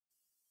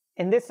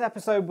In this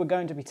episode, we're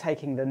going to be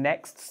taking the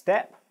next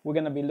step. We're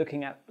going to be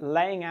looking at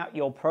laying out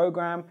your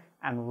program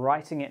and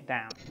writing it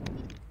down.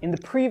 In the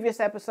previous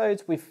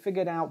episodes, we've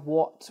figured out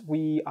what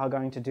we are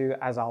going to do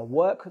as our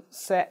work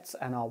sets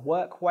and our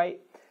work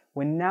weight.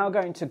 We're now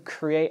going to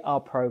create our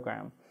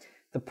program.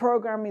 The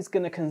program is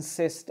going to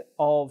consist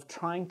of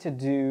trying to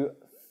do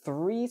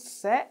 3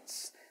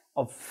 sets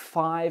of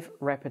 5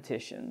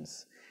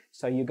 repetitions.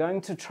 So you're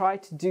going to try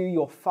to do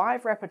your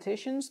 5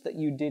 repetitions that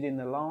you did in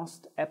the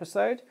last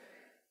episode,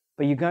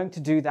 but you're going to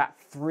do that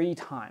 3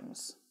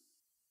 times.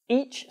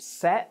 Each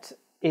set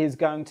is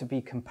going to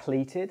be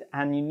completed,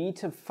 and you need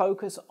to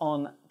focus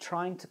on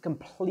trying to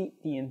complete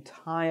the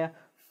entire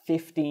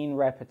 15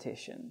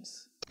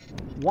 repetitions.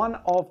 One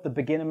of the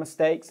beginner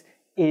mistakes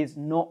is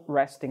not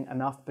resting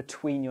enough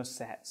between your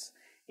sets.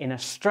 In a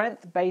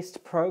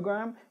strength-based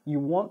program, you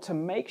want to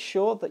make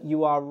sure that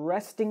you are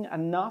resting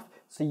enough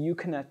so you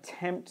can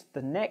attempt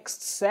the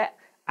next set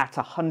at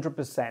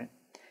 100%.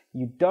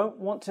 You don't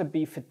want to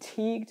be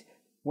fatigued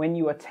when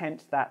you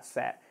attempt that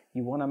set.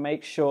 You want to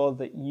make sure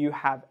that you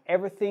have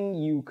everything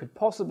you could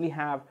possibly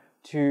have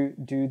to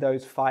do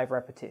those 5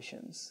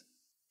 repetitions.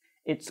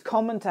 It's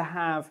common to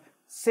have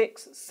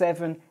 6,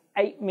 7,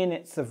 8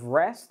 minutes of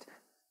rest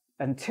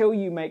until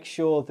you make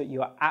sure that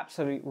you are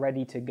absolutely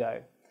ready to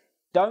go.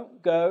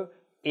 Don't go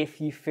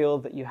if you feel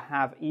that you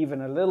have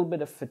even a little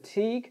bit of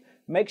fatigue.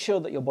 Make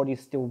sure that your body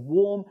is still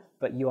warm,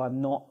 but you are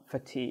not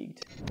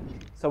fatigued.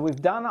 So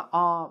we've done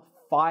our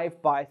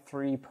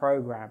 5x3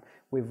 program.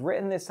 We've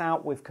written this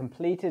out, we've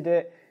completed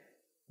it.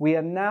 We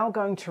are now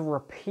going to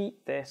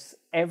repeat this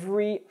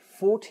every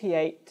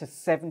 48 to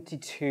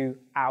 72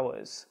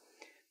 hours.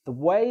 The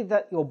way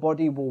that your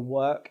body will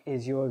work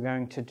is you are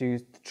going to do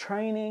the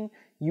training,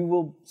 you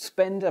will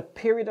spend a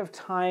period of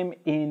time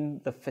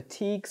in the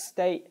fatigue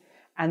state,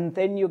 and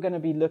then you're going to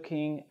be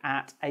looking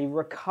at a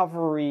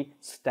recovery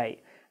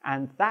state.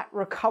 And that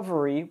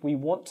recovery we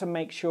want to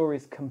make sure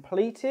is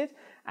completed,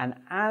 and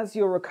as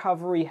your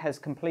recovery has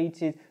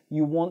completed,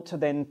 you want to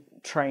then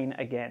train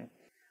again.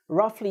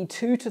 Roughly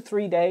 2 to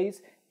 3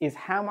 days is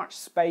how much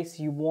space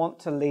you want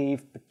to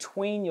leave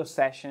between your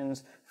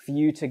sessions for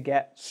you to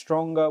get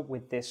stronger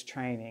with this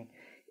training.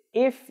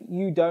 If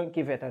you don't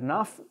give it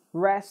enough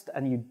rest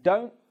and you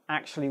don't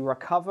actually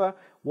recover,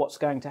 what's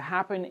going to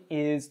happen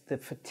is the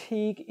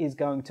fatigue is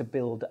going to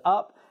build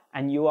up,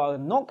 and you are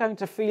not going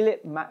to feel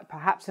it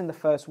perhaps in the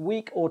first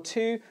week or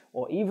 2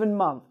 or even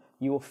month.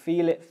 You will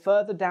feel it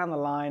further down the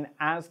line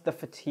as the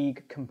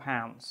fatigue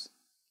compounds.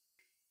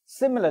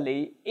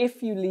 Similarly,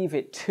 if you leave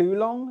it too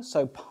long,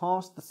 so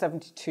past the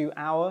 72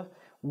 hour,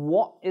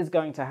 what is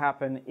going to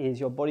happen is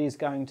your body is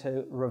going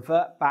to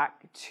revert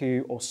back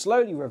to, or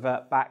slowly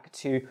revert back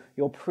to,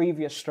 your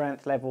previous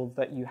strength level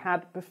that you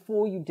had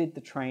before you did the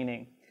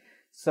training.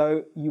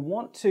 So you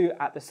want to,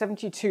 at the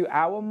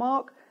 72-hour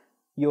mark,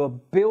 you're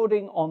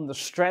building on the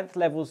strength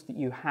levels that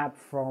you had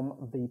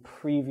from the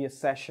previous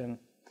session.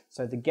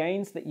 So the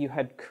gains that you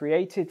had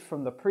created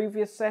from the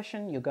previous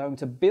session, you're going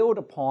to build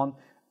upon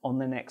on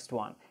the next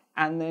one,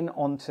 and then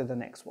on to the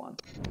next one.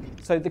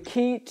 So the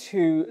key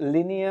to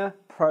linear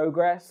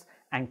progress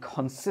and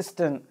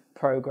consistent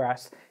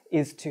progress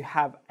is to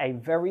have a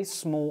very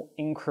small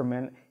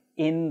increment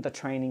in the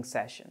training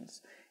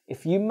sessions.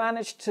 If you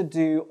manage to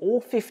do all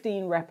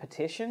 15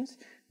 repetitions,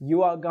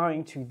 you are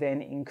going to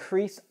then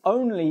increase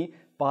only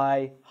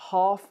by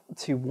half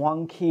to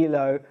 1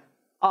 kilo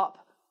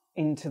up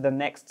into the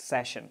next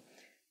session.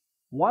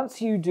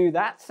 Once you do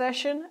that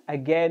session,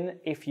 again,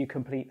 if you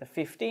complete the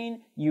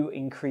 15, you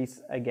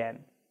increase again.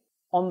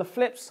 On the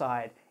flip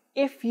side,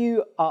 if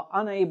you are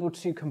unable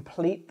to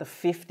complete the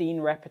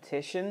 15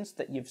 repetitions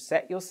that you've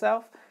set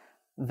yourself,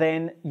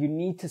 then you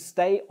need to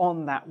stay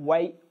on that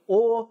weight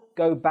or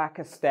go back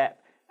a step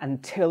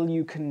until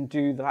you can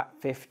do that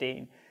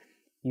 15.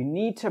 You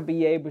need to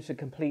be able to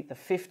complete the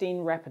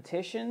 15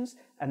 repetitions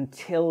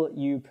until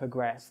you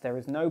progress. There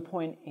is no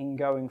point in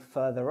going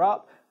further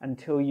up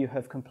until you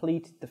have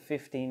completed the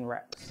 15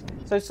 reps.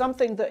 So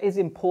something that is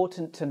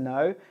important to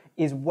know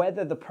is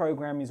whether the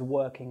program is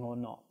working or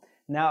not.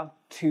 Now,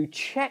 to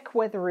check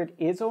whether it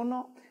is or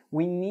not,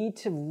 we need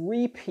to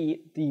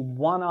repeat the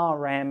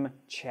 1RM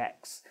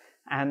checks.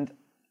 And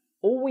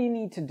all we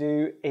need to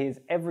do is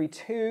every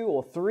 2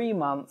 or 3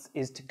 months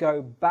is to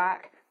go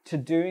back to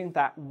doing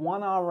that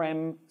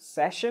 1RM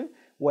session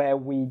where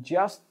we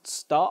just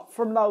start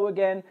from low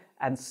again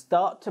and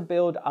start to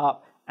build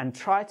up and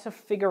try to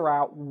figure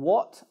out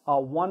what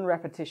our 1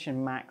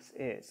 repetition max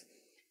is.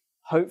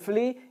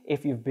 Hopefully,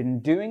 if you've been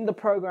doing the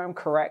program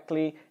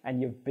correctly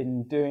and you've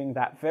been doing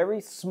that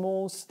very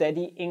small,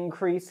 steady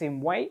increase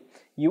in weight,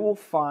 you will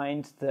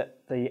find that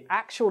the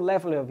actual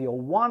level of your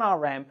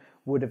 1RM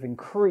would have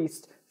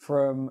increased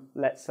from,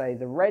 let's say,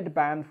 the red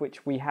band,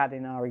 which we had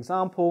in our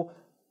example,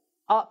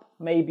 up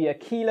maybe 1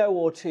 kilo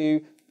or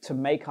 2 to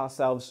make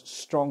ourselves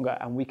stronger.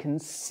 And we can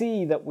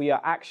see that we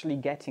are actually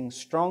getting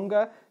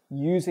stronger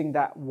using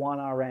that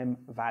 1RM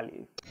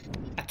value.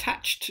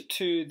 Attached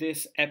to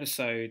this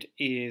episode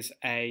is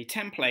a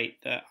template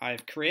that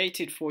I've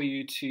created for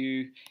you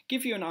to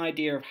give you an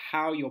idea of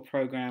how your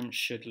program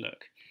should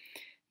look.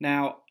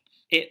 Now,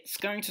 it's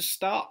going to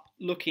start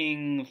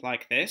looking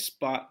like this,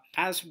 but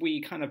as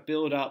we kind of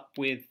build up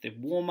with the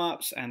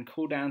warm-ups and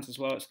cooldowns as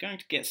well, it's going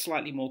to get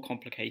slightly more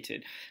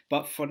complicated.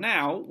 But for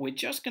now, we're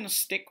just going to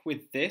stick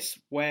with this,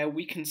 where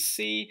we can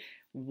see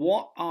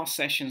what our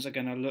sessions are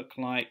going to look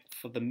like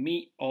for the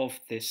meat of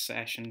this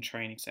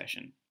training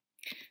session.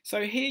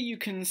 So here you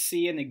can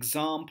see an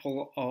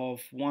example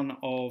of one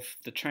of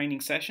the training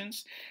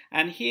sessions,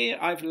 and here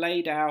I've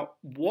laid out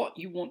what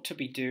you want to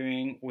be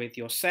doing with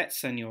your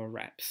sets and your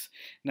reps.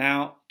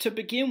 Now, to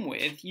begin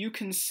with, you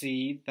can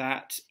see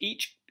that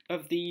each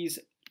of these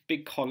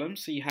big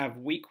columns, so you have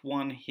week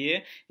 1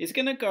 here, is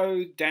going to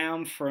go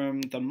down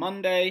from the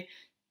Monday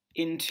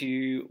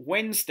into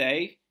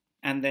Wednesday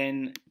and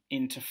then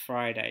into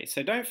Friday.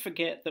 So don't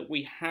forget that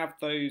we have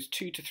those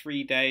 2 to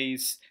 3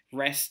 days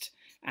rest,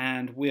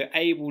 and we're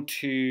able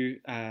to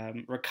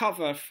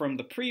recover from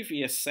the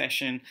previous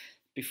session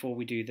before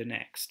we do the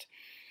next.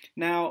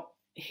 Now,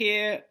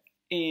 here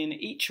in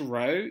each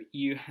row,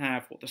 you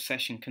have what the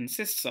session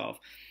consists of.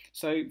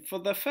 So for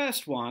the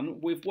first one,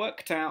 we've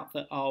worked out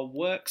that our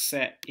work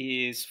set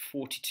is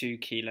 42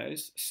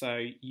 kilos,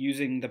 so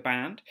using the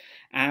band,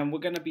 and we're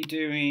going to be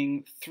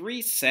doing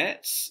 3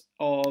 sets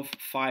of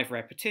 5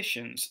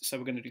 repetitions. So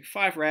we're going to do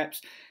 5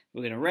 reps,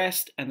 we're going to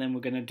rest, and then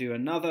we're going to do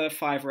another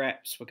 5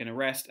 reps, we're going to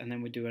rest, and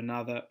then we do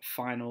another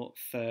final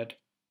third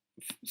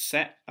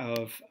set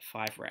of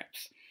 5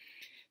 reps.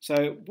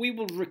 So we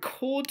will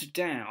record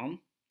down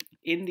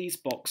in these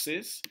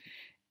boxes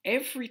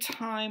every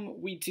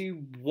time we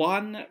do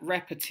 1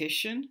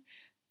 repetition,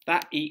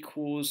 that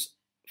equals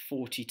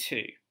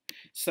 42.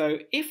 So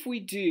if we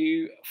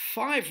do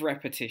 5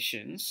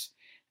 repetitions,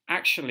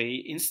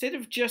 actually, instead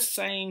of just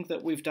saying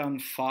that we've done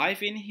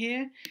 5 in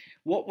here,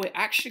 what we're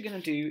actually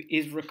going to do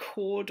is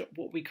record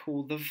what we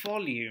call the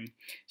volume.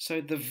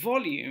 So the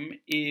volume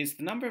is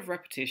the number of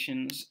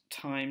repetitions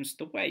times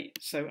the weight.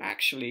 So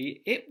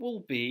actually, it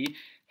will be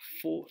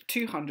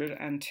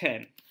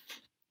 210.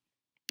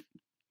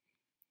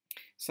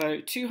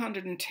 So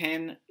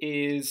 210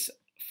 is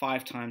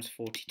 5 times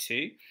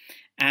 42,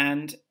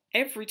 and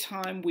every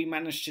time we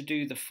manage to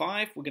do the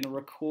 5, we're going to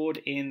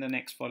record in the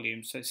next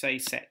volume. So say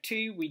set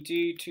 2, we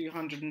do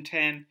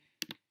 210,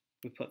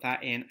 we put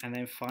that in, and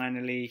then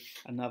finally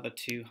another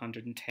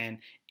 210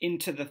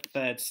 into the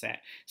third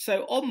set.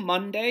 So on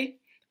Monday,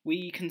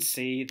 we can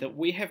see that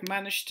we have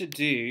managed to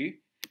do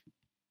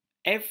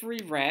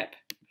every rep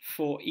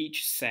for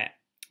each set.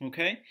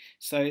 Okay,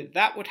 so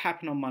that would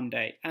happen on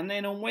Monday, and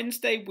then on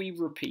Wednesday we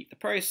repeat the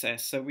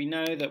process. So we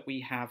know that we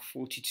have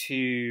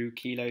 42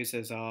 kilos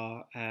as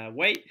our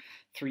weight,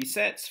 3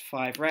 sets,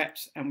 5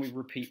 reps, and we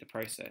repeat the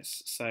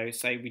process. So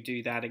say we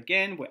do that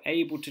again, we're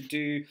able to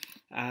do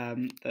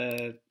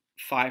the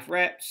 5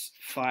 reps,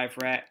 5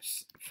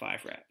 reps,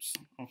 5 reps,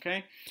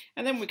 okay?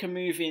 And then we can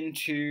move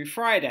into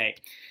Friday.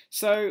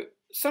 So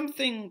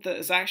something that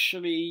is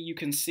actually you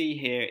can see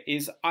here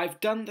is I've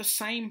done the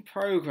same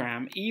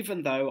program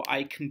even though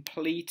I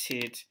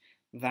completed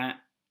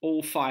that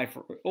all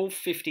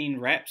 15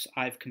 reps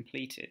I've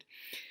completed.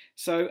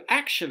 So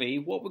actually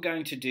what we're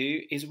going to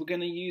do is we're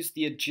going to use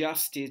the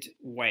adjusted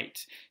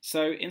weight.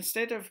 So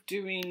instead of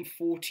doing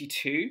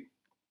 42,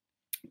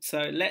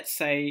 so let's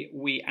say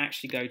we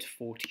actually go to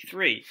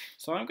 43.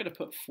 So I'm going to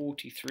put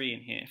 43 in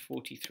here,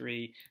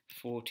 43,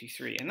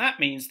 43. And that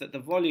means that the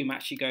volume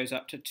actually goes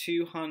up to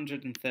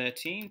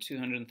 213,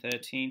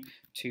 213,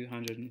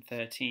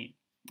 213.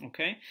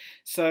 Okay,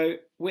 so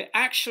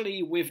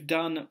we've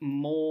done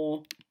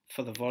more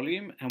for the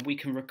volume, and we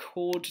can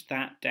record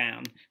that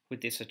down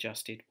with this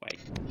adjusted weight.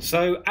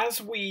 So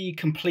as we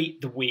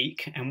complete the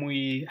week and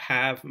we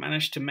have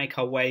managed to make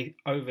our way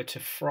over to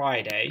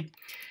Friday,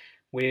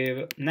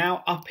 we're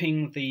now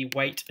upping the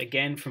weight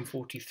again from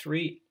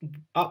 43,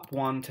 up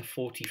 1 to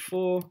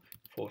 44,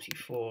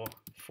 44,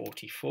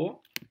 44.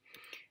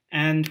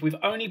 And we've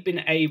only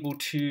been able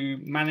to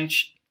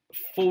manage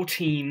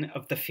 14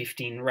 of the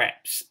 15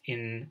 reps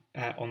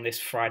on this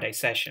Friday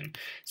session.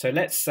 So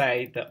let's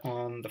say that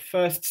on the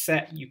first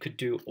set you could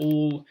do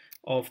all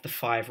of the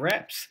 5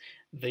 reps.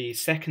 The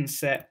second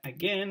set,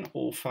 again,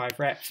 all 5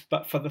 reps.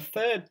 But for the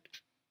third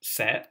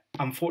set,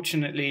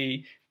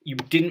 unfortunately, you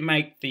didn't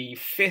make the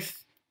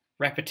 5th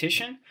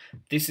repetition.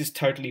 This is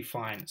totally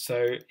fine.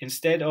 So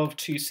instead of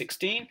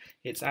 216,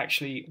 it's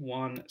actually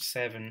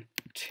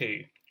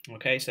 172.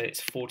 Okay, so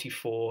it's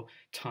 44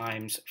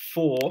 times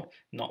 4,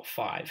 not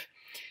 5.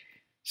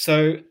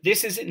 So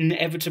this is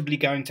inevitably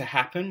going to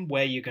happen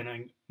where you're going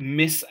to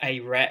miss a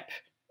rep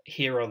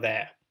here or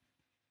there.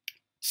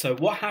 So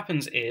what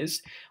happens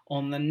is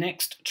on the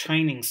next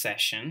training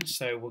session,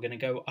 so we're going to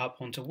go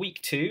up onto week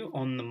 2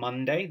 on the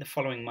Monday, the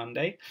following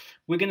Monday,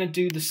 we're going to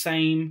do the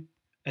same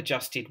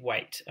adjusted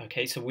weight.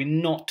 Okay, so we're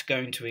not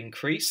going to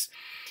increase.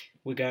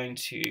 We're going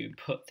to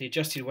put the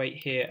adjusted weight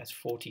here as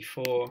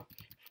 44,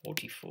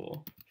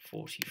 44,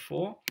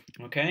 44,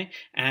 okay?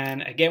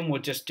 And again, we're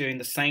just doing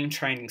the same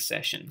training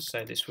session.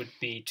 So this would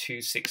be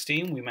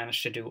 216. We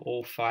managed to do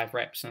all 5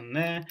 reps in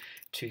there.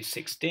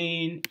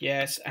 216,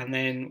 yes, and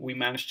then we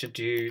managed to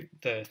do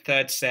the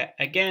third set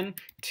again,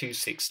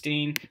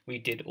 216. We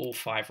did all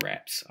 5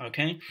 reps,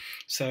 okay?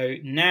 So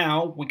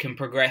now we can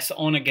progress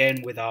on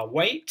again with our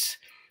weight.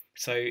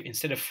 So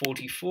instead of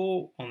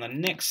 44, on the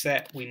next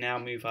set, we now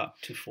move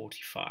up to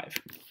 45,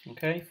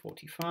 okay?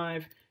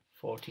 45,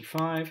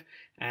 45,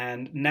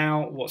 and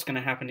now what's going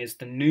to happen is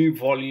the new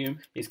volume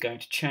is going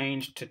to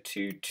change to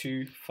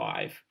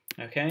 225,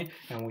 okay?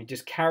 And we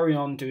just carry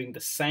on doing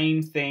the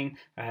same thing,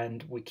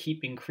 and we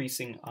keep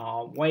increasing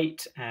our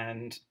weight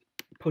and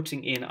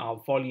putting in our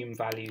volume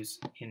values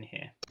in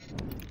here.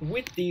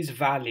 With these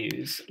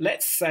values,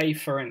 let's say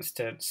for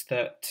instance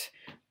that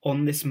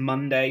on this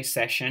Monday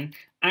session,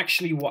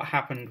 actually what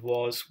happened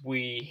was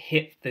we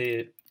hit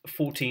the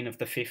 14 of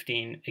the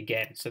 15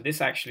 again. So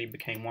this actually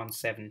became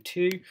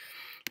 172,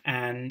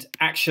 and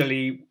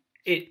actually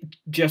it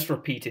just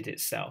repeated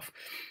itself.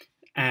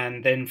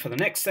 And then for the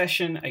next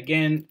session,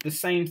 again, the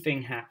same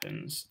thing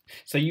happens.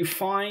 So you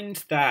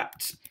find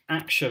that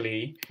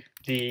actually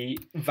the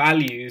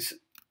values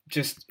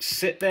just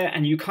sit there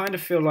and you kind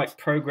of feel like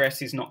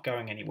progress is not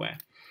going anywhere.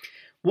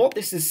 What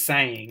this is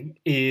saying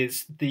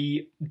is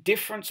the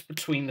difference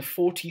between the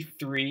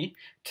 43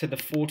 to the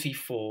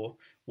 44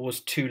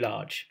 was too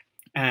large,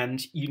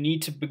 and you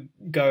need to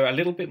go a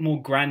little bit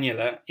more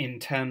granular in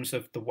terms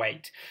of the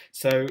weight.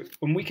 So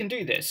when we can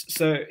do this,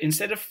 so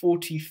instead of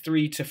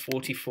 43 to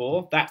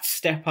 44, that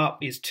step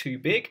up is too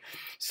big.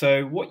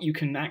 So what you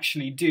can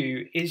actually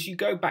do is you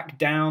go back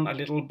down a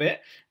little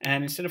bit,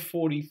 and instead of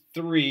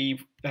 43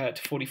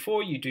 to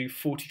 44, you do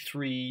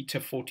 43 to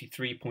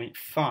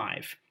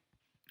 43.5.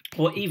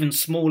 Or even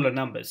smaller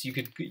numbers. You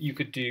could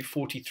do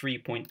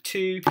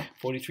 43.2,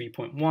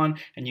 43.1,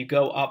 and you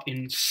go up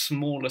in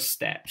smaller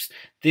steps.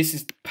 This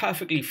is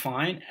perfectly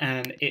fine,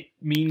 and it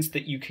means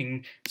that you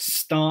can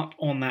start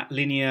on that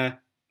linear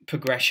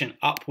progression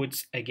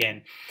upwards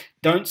again.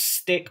 Don't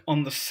stick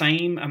on the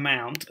same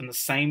amount and the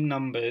same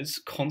numbers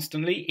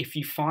constantly. If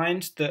you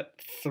find that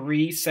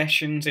 3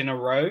 sessions in a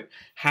row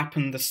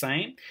happen the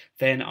same,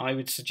 then I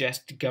would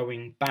suggest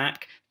going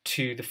back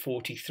to the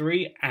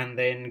 43 and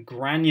then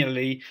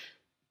granularly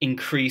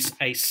increase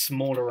a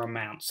smaller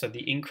amount. So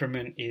the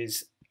increment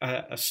is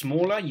a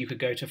smaller. You could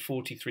go to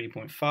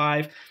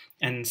 43.5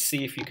 and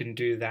see if you can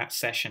do that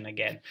session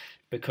again,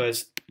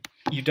 because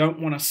you don't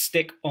want to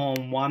stick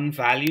on one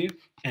value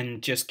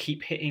and just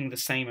keep hitting the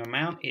same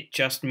amount. It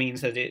just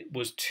means that it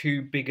was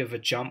too big of a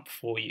jump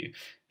for you.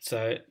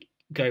 So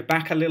go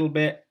back a little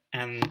bit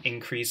and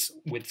increase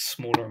with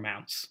smaller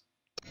amounts.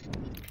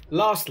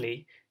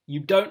 Lastly, you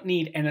don't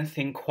need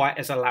anything quite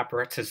as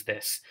elaborate as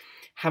this.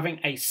 Having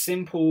a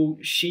simple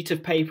sheet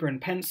of paper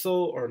and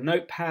pencil or a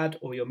notepad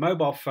or your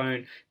mobile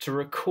phone to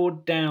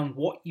record down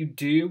what you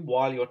do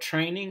while you're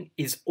training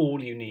is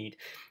all you need.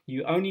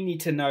 You only need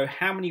to know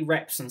how many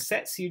reps and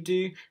sets you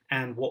do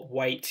and what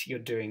weight you're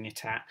doing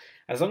it at.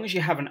 As long as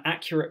you have an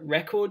accurate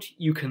record,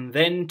 you can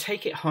then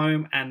take it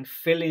home and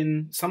fill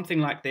in something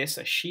like this,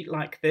 a sheet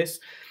like this,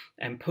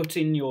 and put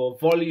in your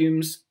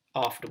volumes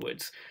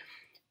afterwards.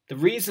 The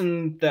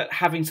reason that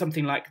having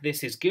something like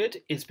this is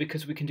good is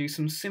because we can do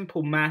some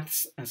simple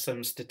maths and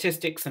some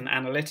statistics and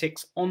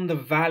analytics on the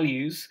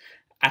values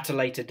at a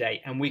later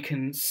date, and we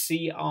can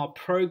see our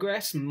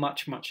progress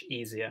much, much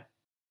easier.